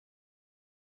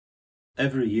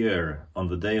Every year, on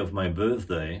the day of my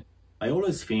birthday, I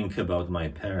always think about my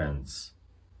parents.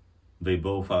 They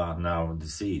both are now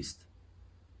deceased.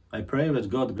 I pray that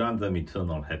God grant them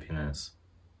eternal happiness.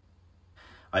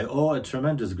 I owe a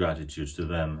tremendous gratitude to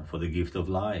them for the gift of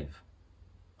life.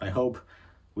 I hope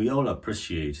we all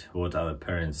appreciate what our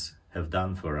parents have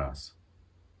done for us.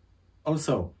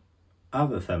 Also,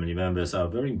 other family members are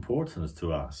very important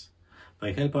to us.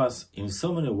 They help us in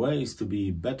so many ways to be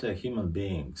better human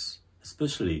beings,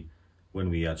 especially when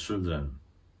we are children.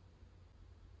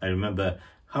 I remember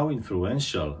how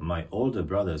influential my older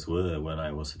brothers were when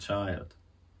I was a child.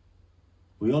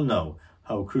 We all know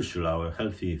how crucial our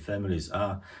healthy families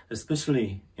are,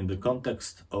 especially in the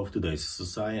context of today's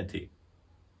society.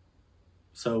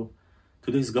 So,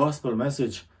 today's gospel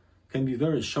message can be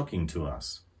very shocking to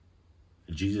us.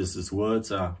 Jesus'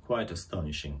 words are quite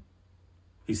astonishing.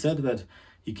 He said that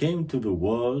he came to the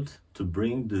world to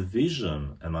bring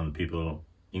division among people,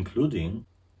 including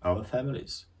our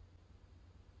families.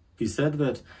 He said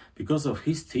that because of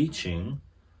his teaching,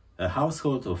 a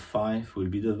household of 5 will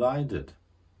be divided,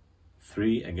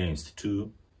 3 against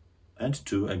 2 and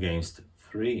 2 against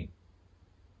 3.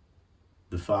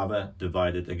 The father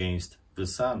divided against the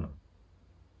son,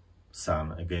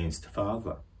 son against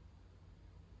father,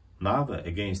 mother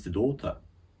against daughter,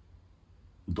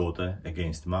 daughter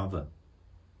against mother,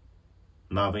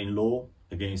 mother-in-law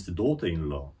against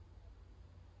daughter-in-law,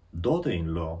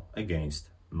 daughter-in-law against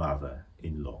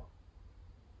mother-in-law.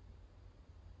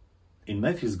 In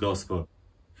Matthew's Gospel,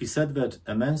 he said that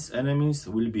a man's enemies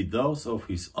will be those of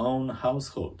his own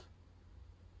household.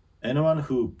 Anyone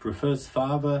who prefers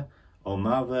father or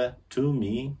mother to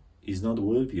me is not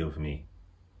worthy of me.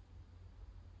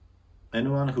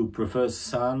 Anyone who prefers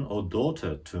son or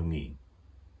daughter to me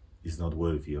is not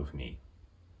worthy of me.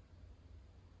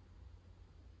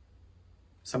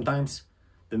 Sometimes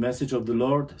the message of the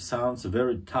Lord sounds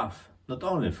very tough, not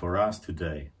only for us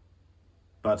today,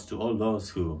 but to all those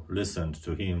who listened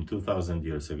to him 2000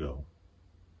 years ago.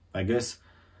 I guess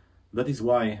that is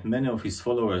why many of his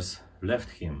followers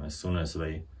left him as soon as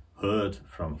they heard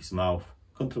from his mouth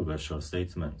controversial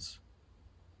statements.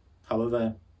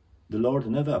 However, the Lord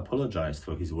never apologized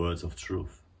for his words of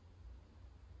truth.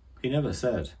 He never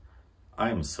said, "I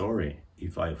am sorry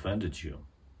if I offended you."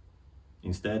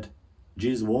 Instead,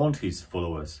 Jesus warned his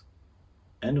followers,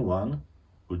 "Anyone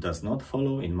who does not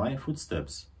follow in my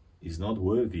footsteps is not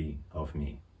worthy of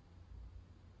me."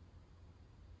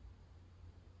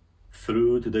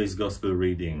 Through today's gospel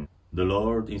reading, the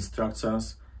Lord instructs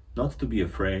us not to be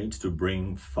afraid to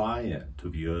bring fire to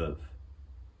the earth,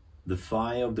 the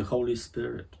fire of the Holy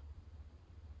Spirit.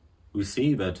 We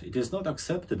see that it is not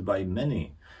accepted by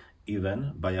many,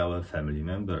 even by our family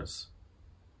members.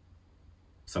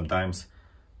 Sometimes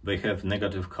they have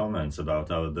negative comments about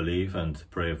our belief and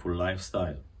prayerful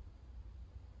lifestyle.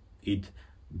 It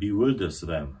bewilders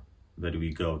them that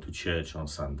we go to church on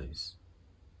Sundays.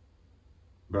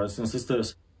 Brothers and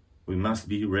sisters, we must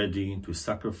be ready to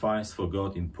sacrifice for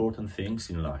God important things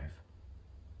in life.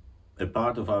 A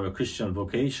part of our Christian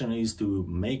vocation is to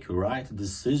make right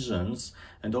decisions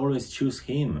and always choose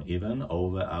Him even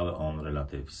over our own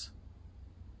relatives.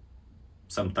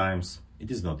 Sometimes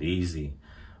it is not easy,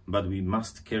 but we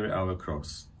must carry our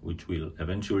cross, which will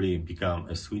eventually become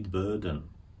a sweet burden.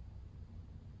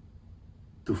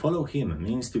 To follow Him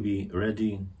means to be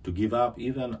ready to give up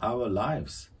even our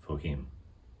lives for Him.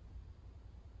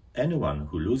 Anyone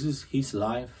who loses his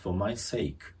life for my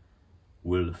sake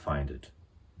will find it,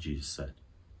 Jesus said.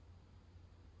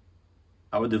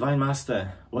 Our Divine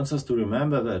Master wants us to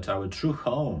remember that our true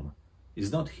home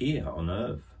is not here on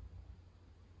earth.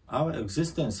 Our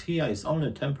existence here is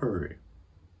only temporary.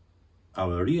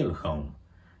 Our real home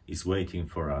is waiting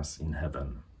for us in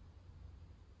heaven.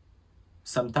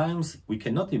 Sometimes we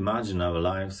cannot imagine our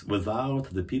lives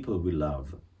without the people we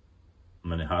love.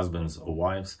 Many husbands or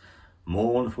wives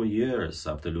mourn for years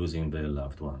after losing their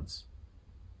loved ones.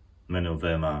 Many of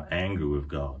them are angry with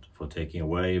God for taking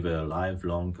away their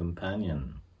lifelong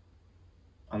companion.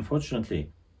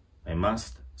 Unfortunately, I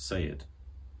must say it,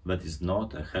 that is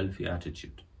not a healthy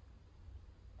attitude.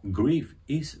 Grief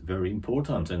is very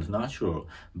important and natural,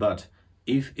 but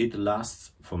if it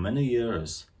lasts for many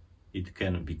years, it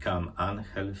can become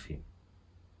unhealthy.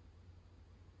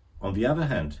 On the other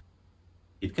hand,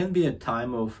 it can be a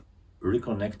time of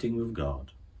reconnecting with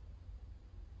God.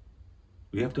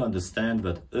 We have to understand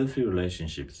that earthly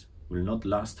relationships will not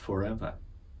last forever.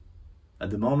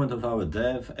 At the moment of our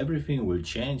death, everything will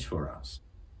change for us.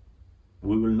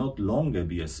 We will not longer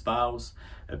be a spouse,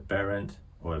 a parent,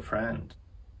 or a friend.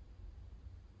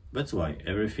 That's why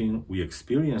everything we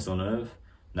experience on earth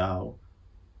now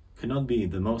cannot be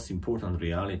the most important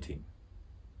reality.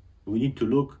 We need to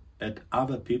look at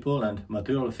other people and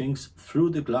material things through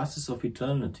the glasses of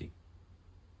eternity.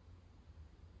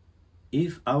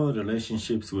 If our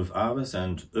relationships with others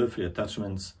and earthly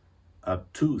attachments are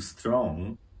too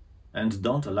strong and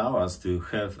don't allow us to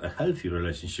have a healthy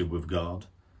relationship with God,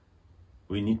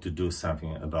 we need to do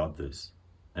something about this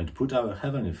and put our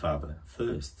Heavenly Father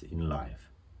first in life.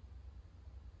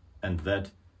 And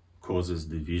that causes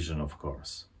division, of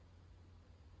course.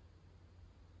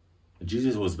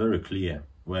 Jesus was very clear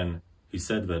when he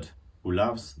said that who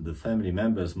loves the family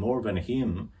members more than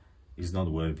him is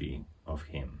not worthy of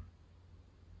him.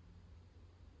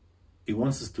 He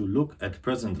wants us to look at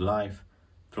present life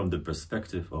from the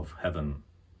perspective of heaven.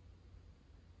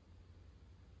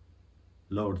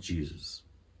 Lord Jesus,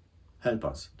 help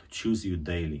us to choose you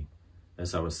daily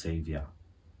as our Savior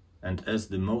and as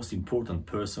the most important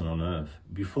person on earth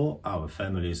before our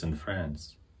families and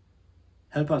friends.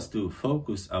 Help us to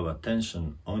focus our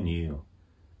attention on you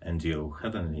and your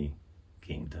heavenly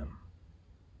kingdom.